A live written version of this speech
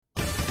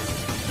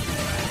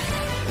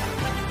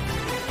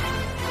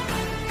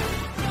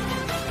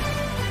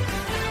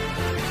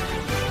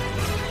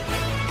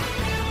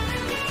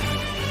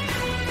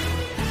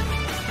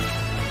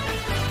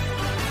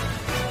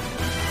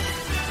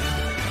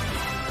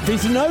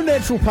There's no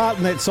natural part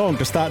in that song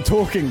to start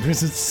talking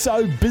because it's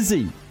so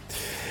busy.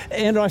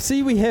 And I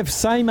see we have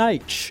Same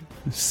H.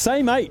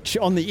 Same H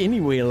on the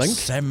Anywhere link.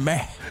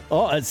 Sammy.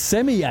 Oh, it's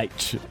Sammy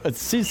H. It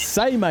says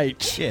Same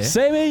H. Yeah.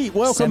 Sammy,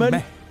 welcome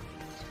in.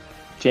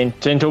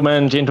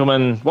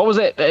 Gentlemen. What was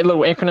that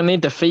little acronym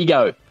there?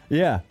 DeFigo.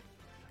 Yeah.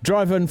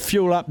 Drive in,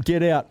 fuel up,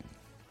 get out.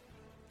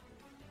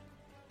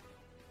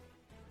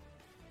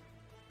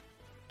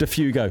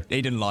 DeFugo.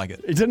 He didn't like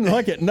it. He didn't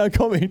like it. No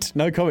comment.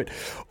 No comment.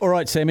 All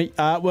right, Sammy.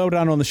 Well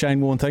done on the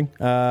Shane Warne thing.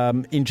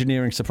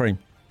 Engineering Supreme.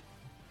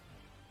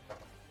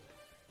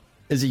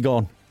 Is he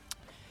gone?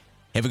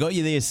 Have I got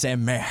you there,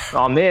 Sammy?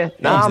 I'm there.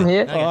 No, I'm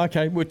here. Okay. Oh,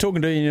 okay. We're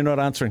talking to you and you're not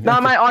answering. No,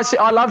 Okay. mate,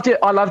 I loved your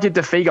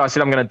DeFigo. I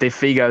said I'm going to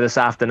DeFigo this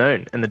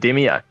afternoon in the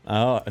Demio.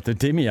 Oh, the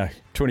Demio.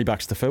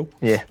 $20 to fill.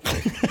 Yeah.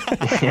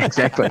 Yeah,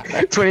 exactly.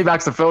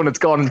 $20 to fill and it's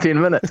gone in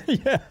 10 minutes.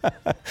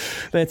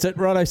 That's it.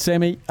 Righto,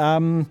 Sammy.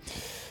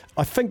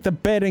 I think the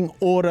batting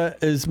order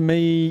is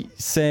me,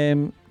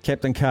 Sam,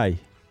 Captain K.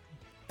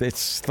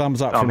 That's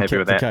thumbs up I'm from happy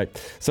Captain with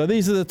K. So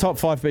these are the top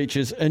 5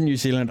 beaches in New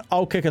Zealand. I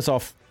will kick us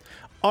off.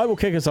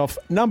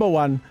 Number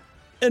 1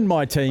 in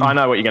my team. I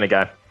know what you're going to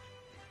go.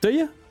 Do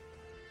you?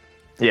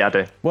 Yeah, I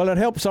do. Well, it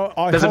helps.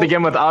 Does it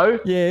begin with O?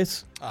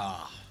 Yes.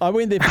 I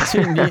went there for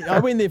 10 years. I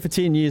went there for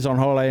 10 years on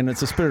holiday, and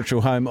it's a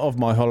spiritual home of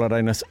my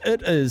holidayness.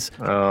 It is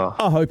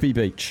Ahopi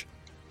Beach.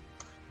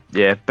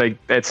 Yeah, big.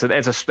 That's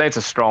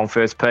a strong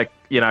first pick.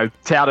 You know,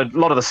 touted a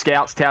lot of the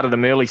scouts touted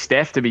him early,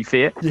 Steph. To be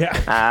fair,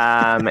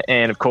 Yeah.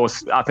 and of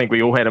course, I think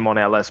we all had him on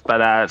our list.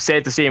 But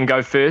sad to see him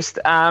go first.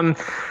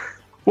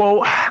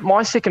 Well,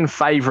 my second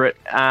favourite,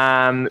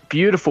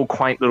 beautiful,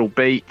 quaint little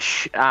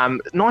beach,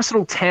 nice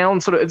little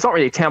town. Sort of, it's not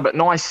really a town, but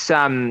nice,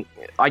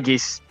 I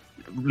guess,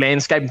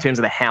 landscape in terms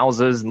of the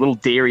houses, little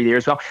dairy there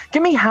as well.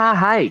 Give me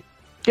Hahei.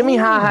 Give me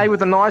Hahei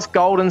with a nice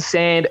golden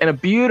sand and a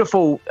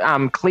beautiful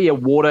clear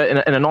water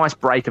and a nice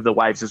break of the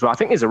waves as well. I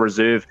think there's a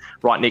reserve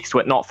right next to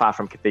it, not far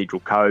from Cathedral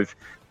Cove.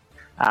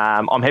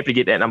 I'm happy to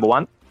get that number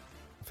 1.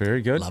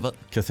 Very good. Love it.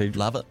 Cathedral.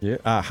 Love it.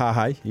 Yeah.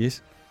 Hahei,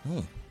 yes.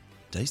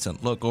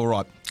 Decent. Look, all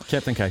right.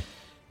 Captain K.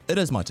 It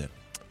is my turn.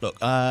 Look,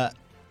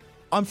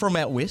 I'm from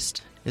out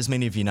west, as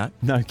many of you know.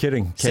 No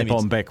kidding. Cap Sammy's-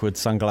 on backwards,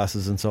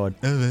 sunglasses inside.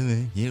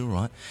 Yeah, all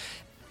right.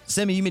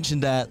 Sammy, you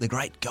mentioned the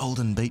great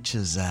golden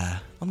beaches. I'm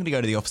going to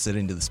go to the opposite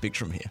end of the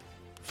spectrum here.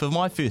 For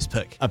my first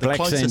pick, A black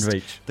sand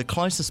beach. The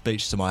closest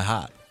beach to my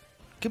heart.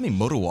 Give me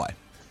Muriwai.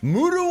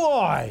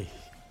 Muruai.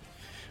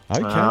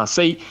 Okay.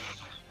 See,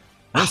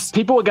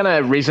 people are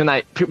going to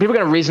resonate. People are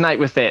going to resonate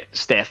with that,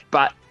 Steph.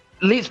 But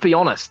let's be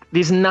honest.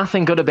 There's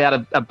nothing good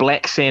about a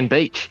black sand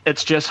beach.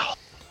 It's just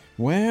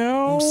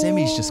Well,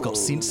 Sammy's just got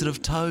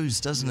sensitive toes,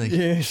 doesn't he?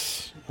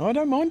 yes. I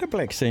don't mind a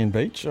black sand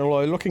beach,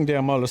 although looking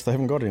down my list, I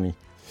haven't got any.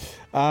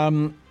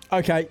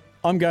 Okay,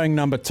 I'm going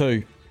number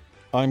 2.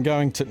 I'm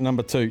going to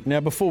number 2. Now,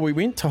 before we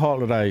went to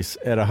holidays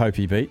at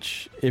Ahopi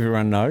Beach,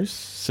 everyone knows,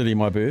 city of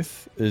my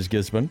birth is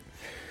Gisborne.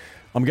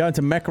 I'm going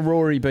to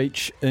Makarori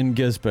Beach in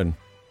Gisborne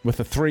with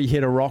a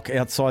 3-header rock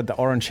outside the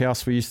orange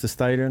house we used to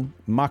stay in.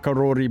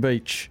 Makarori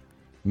Beach.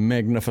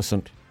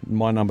 Magnificent.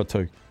 My number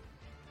 2.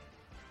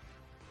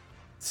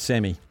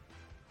 Sammy.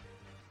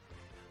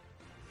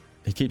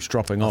 He keeps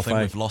dropping I off, think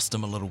eh? we've lost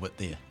him a little bit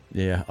there.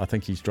 Yeah, I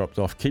think he's dropped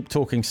off. Keep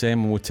talking,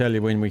 Sam, and we'll tell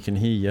you when we can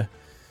hear you.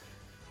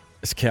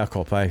 It's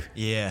Cowcop, eh?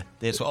 Yeah,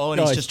 that's what. Oh, and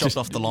No, he's he's just dropped just-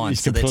 off the line,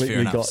 he's so that's fair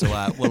completely enough.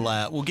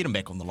 So we'll get him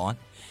back on the line.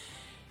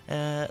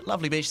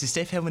 Lovely beach there,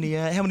 Steph. How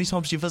many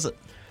times do you visit?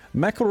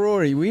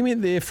 Makarori, we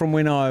went there from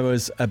when I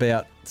was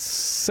about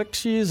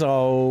 6 years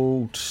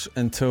old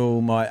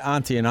until my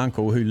auntie and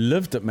uncle, who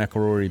lived at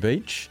Makarori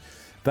Beach,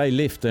 they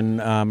left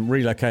and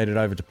relocated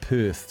over to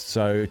Perth.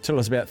 So till I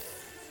was about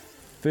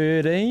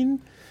 13,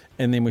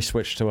 and then we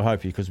switched to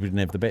Ahopi because we didn't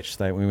have the batch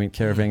state when we went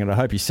caravanning at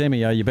Ahopi.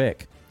 Sammy, are you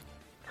back?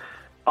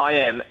 I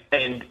am.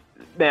 And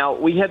now,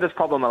 we had this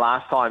problem the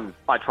last time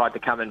I tried to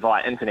come in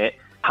via internet.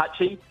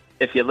 Hutchie,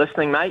 if you're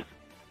listening, mate,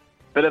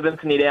 bit of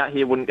internet out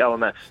here wouldn't go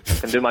amiss. I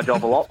can do my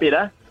job a lot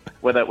better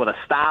with a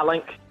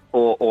Starlink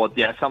or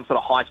you know, some sort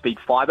of high-speed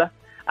fibre.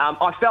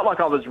 I felt like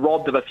I was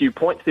robbed of a few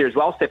points there as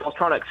well, Steph. I was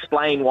trying to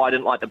explain why I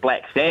didn't like the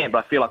black sand,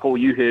 but I feel like all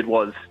you heard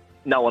was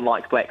no one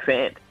likes black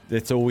sand.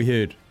 That's all we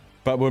heard.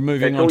 But we're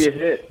moving That's on. all you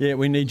heard. Yeah,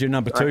 we need your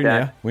number 2 Okay.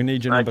 now. We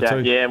need your number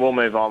 2. Yeah, we'll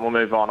move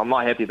on. I'm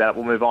not happy about it.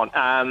 We'll move on.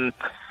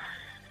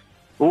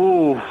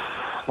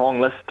 Long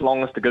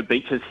list of good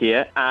beaches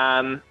here.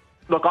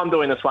 Look, I'm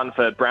doing this one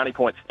for brownie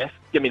points, Steph.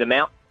 Give me the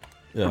Mount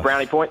Yeah. for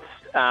brownie points.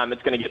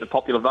 It's going to get the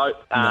popular vote.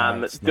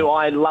 No, it's do not.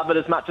 I love it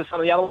as much as some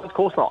of the other ones? Of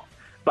course not.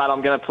 But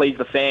I'm going to please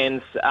the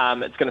fans.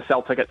 It's going to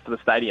sell tickets to the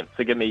stadium.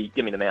 So give me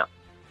the Mount.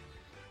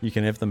 You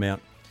can have the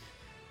Mount.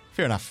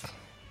 Fair enough.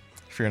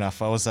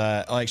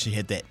 I actually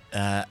had that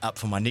up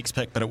for my next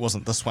pick, but it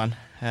wasn't this one.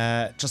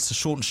 Just a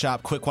short and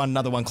sharp, quick one.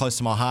 Another one close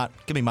to my heart.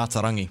 Give me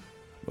Matarangi.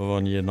 Oh,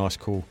 yeah, nice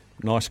call.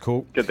 Nice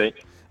call. Good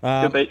beach.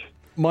 Good beach.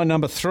 My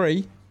number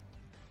 3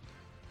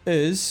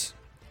 is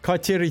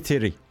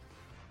Kaiteriteri.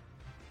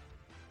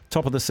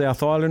 Top of the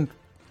South Island.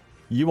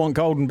 You want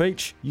Golden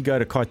Beach? You go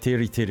to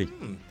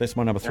Kaiteriteri. That's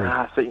my number 3.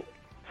 See,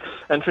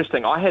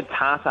 interesting. I had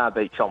Tartar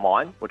Beach on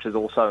mine, which is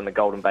also in the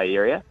Golden Bay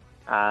area.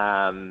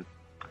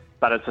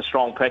 But it's a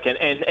strong pick,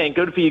 and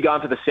good for you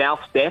going for the South,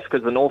 Steph,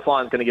 because the North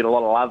Line's going to get a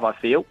lot of love, I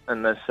feel,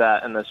 in this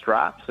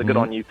draft. So good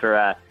on you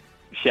for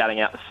shouting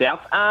out the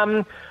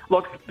South.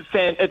 Look,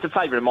 it's a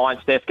favourite of mine,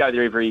 Steph. Go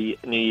there every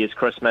New Year's,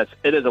 Christmas.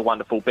 It is a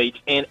wonderful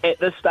beach, and at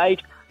this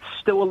stage,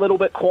 still a little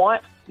bit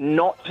quiet.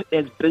 Not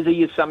as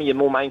busy as some of your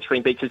more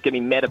mainstream beaches. Give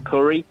me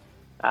Matapuri,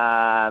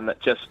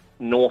 just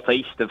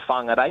northeast of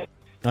Whangarei.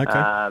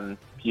 Okay.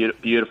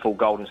 Beautiful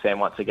golden sand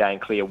once again,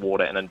 clear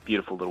water, and a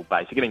beautiful little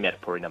bay. So give me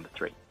Matapuri number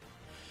 3.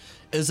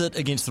 Is it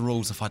against the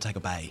rules if I take a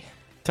bay?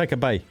 Take a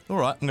bay. All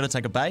right, I'm going to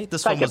take a bay.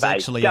 This Take one was a bay.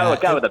 actually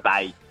Go with a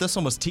bay. This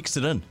one was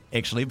texted in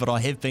actually, but I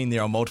have been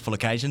there on multiple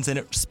occasions, and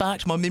it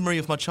sparked my memory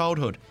of my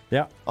childhood.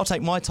 Yeah. I'll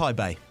take Mai Tai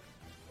Bay.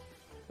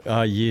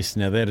 Yes.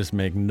 Now that is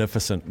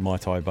magnificent, Mai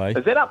Tai Bay.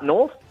 Is that up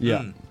north?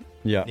 Yeah.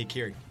 Yeah. Near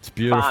Kerry. It's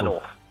beautiful. Far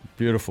north.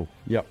 Beautiful.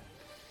 Yep.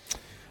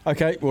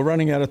 Okay, we're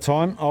running out of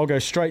time. I'll go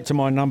straight to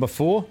my number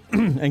 4.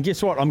 And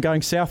guess what? I'm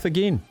going south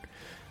again.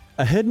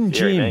 A hidden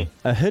gem.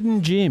 A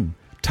hidden gem.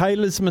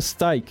 Taylor's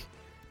Mistake.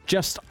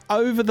 Just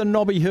over the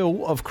knobby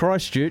hill of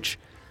Christchurch.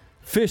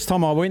 First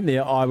time I went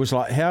there, I was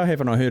like, how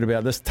haven't I heard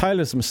about this?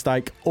 Taylor's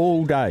Mistake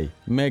all day.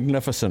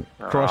 Magnificent.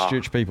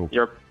 Christchurch people.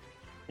 You're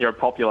a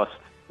populist,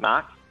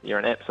 Mark. You're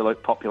an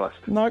absolute populist.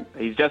 No.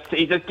 He's a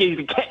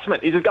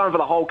catchment. He's just going for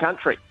the whole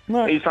country.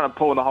 No. He's trying to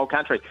pull in the whole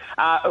country.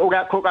 We'll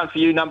go quick one for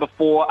you. Number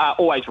 4,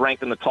 always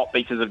ranked in the top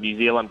beaches of New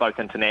Zealand, both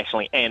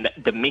internationally and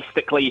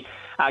domestically.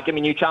 Give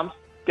me New Chums.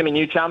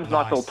 Nice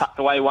little tucked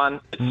away one.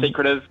 It's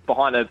secretive,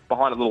 behind a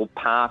little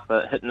path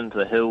hitting into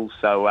the hills.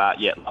 So,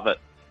 love it.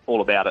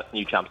 All about it.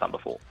 New Chums number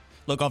 4.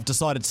 Look, I've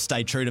decided to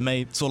stay true to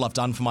me. It's all I've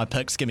done for my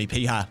picks. Give me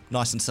Piha.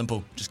 Nice and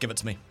simple. Just give it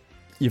to me.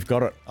 You've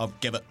got it. I'll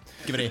give it.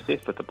 Give it here.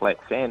 Obsessed with the black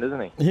sand,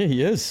 isn't he? Yeah,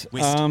 he is.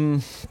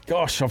 West.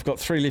 Gosh, I've got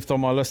 3 left on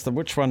my list.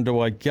 Which one do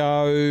I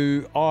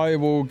go? I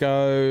will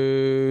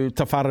go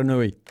to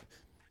Wharanui.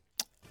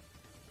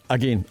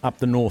 Again, up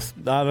the north.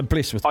 They're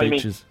blessed with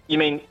beaches. You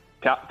mean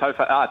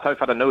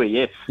Tauwharanui,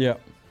 yes. Yeah.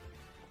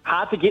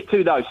 Hard to get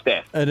to, though,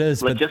 Steph. It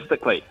is.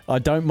 Logistically. I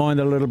don't mind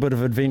a little bit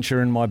of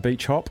adventure in my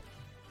beach hop.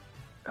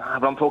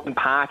 But I'm talking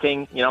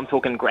parking. I'm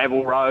talking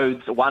gravel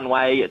roads, one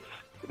way. It's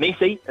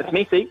messy.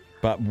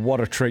 But what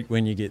a treat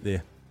when you get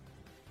there.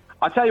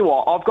 I tell you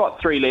what, I've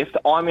got 3 left.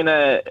 I'm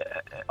gonna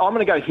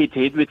go head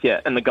to head with you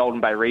in the Golden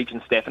Bay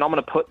region, Steph, and I'm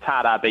gonna put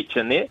Tartar Beach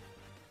in there.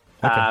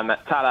 Okay.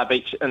 Tartar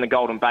Beach in the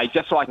Golden Bay,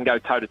 just so I can go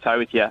toe to toe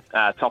with you.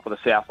 Top of the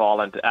South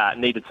Island.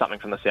 Needed something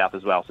from the south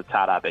as well, so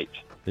Tartar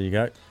Beach. There you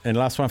go. And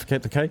last one for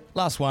Captain K.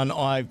 Last one.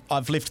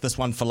 I've left this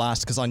one for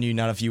last because I knew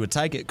none of you would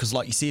take it. Because,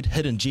 like you said,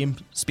 hidden gem.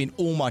 Spent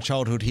all my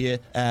childhood here.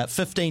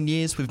 15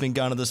 years we've been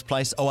going to this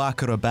place,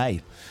 Oakura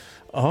Bay.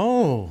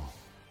 Oh,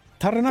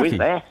 Taranaki.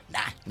 Where's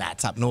that? Nah,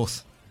 it's up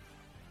north.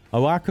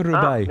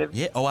 Oakura Bay.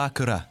 Yeah,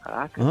 Oakura.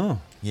 Oh.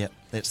 Yeah,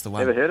 that's the one.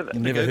 Never heard of it.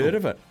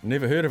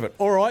 Never heard of it.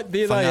 All right,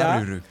 there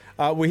Whangaruru.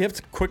 they are. We have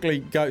to quickly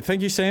go.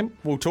 Thank you, Sam.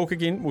 We'll talk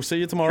again. We'll see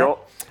you tomorrow.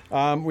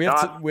 Sure. We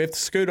have to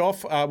scoot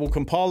off. We'll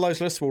compile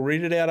those lists. We'll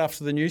read it out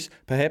after the news,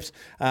 perhaps.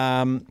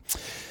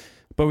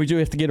 But we do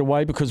have to get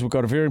away because we've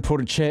got a very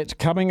important chat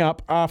coming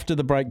up after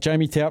the break.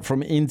 Jamie Tout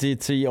from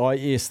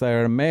NZTIS. They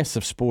are a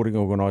massive sporting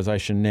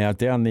organisation now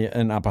down there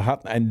in Upper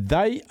Hutt, and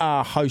they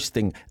are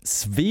hosting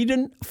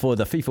Sweden for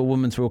the FIFA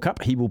Women's World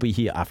Cup. He will be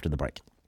here after the break.